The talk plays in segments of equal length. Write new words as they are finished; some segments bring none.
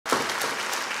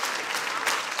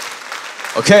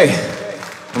Okay,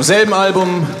 vom selben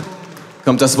Album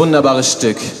kommt das wunderbare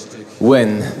Stück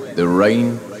When the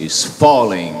Rain is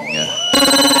Falling.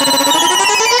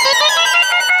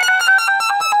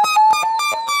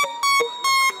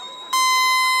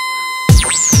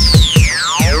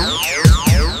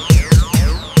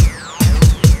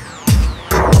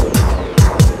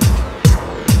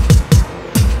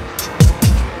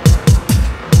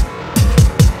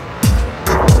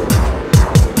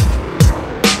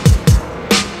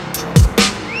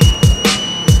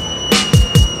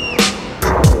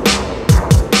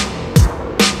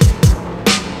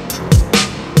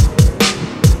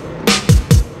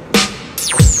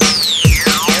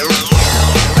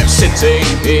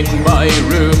 In my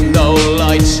room, no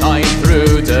light shine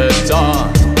through the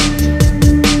dark.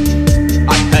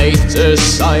 I hate the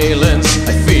silence,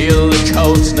 I feel the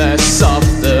coldness of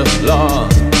the floor.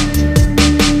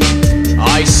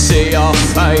 I see your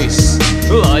face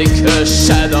like a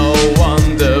shadow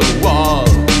on the wall.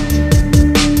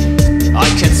 I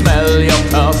can smell your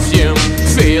perfume,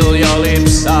 feel your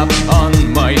lips up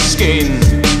on my skin.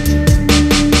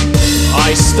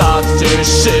 I start to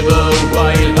shiver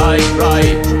while I cry.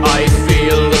 I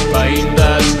feel the pain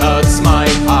that hurts my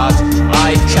heart.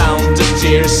 I count the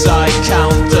tears, I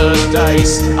count the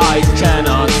days. I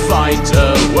cannot fight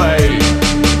away.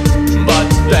 But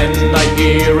then I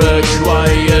hear a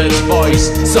quiet voice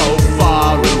so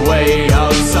far away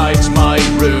outside my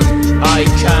room. I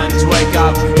can't wake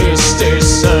up, is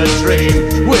this a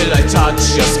dream? Will I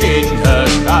touch your skin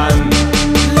again?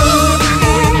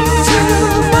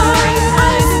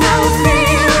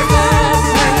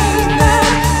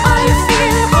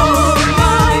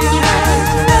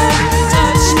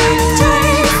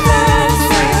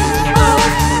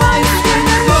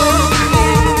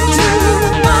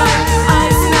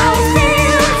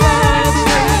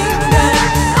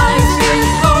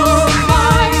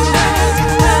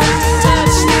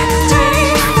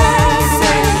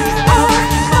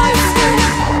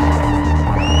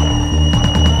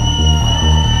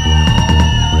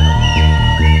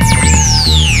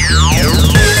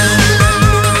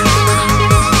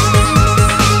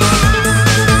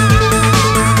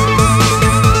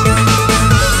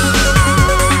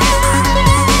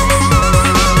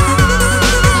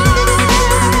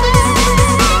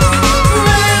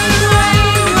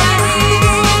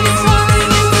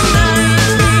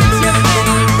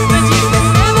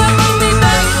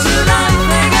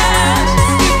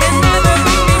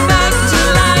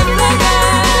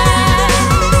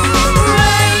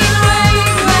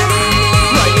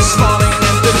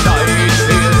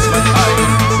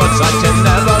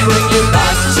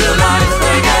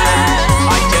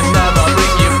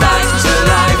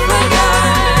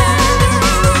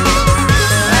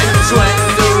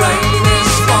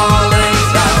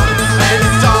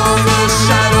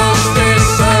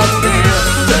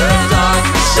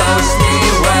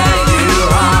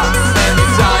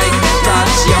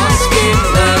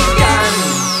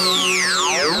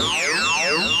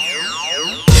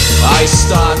 I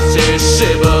start to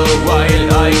shiver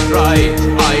while I cry.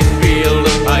 I feel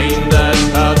the pain that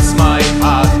hurts my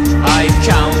heart. I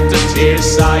count the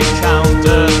tears, I count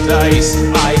the days.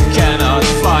 I cannot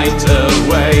fight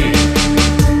away.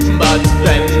 But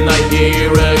then I hear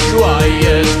a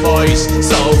quiet voice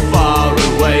so far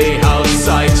away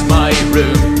outside my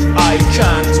room. I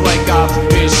can't wake up,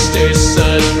 is this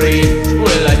a dream?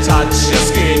 Will I touch your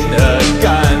skin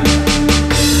again?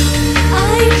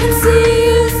 I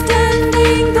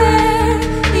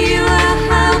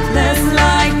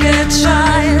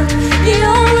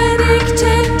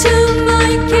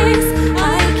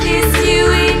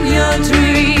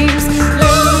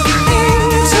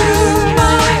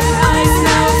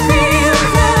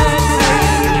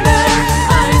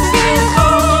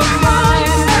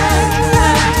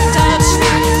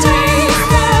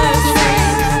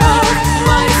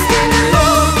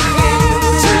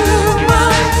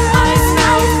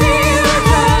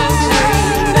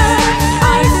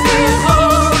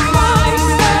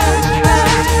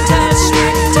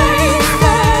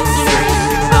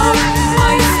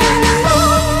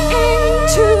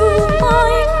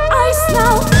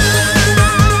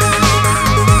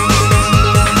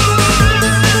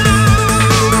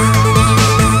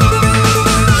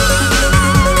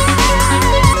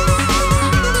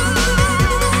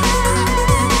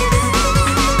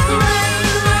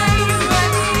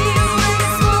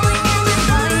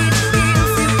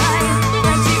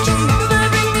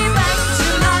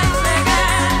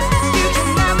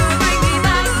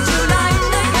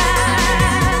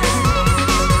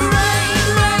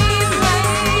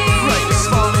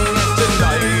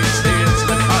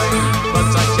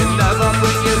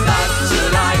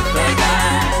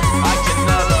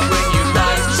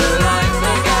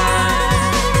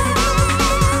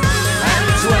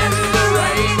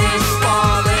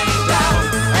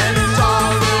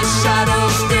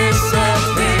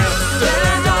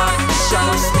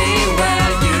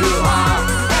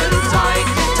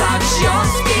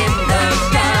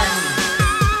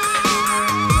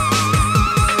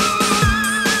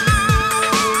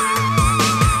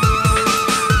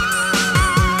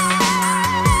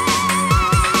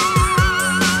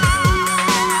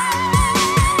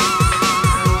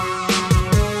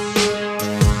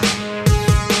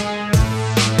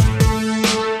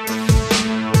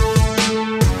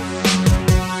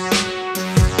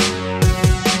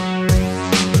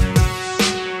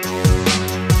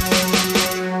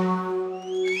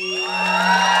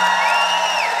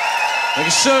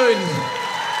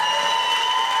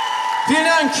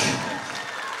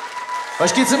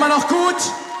Euch geht's immer noch gut?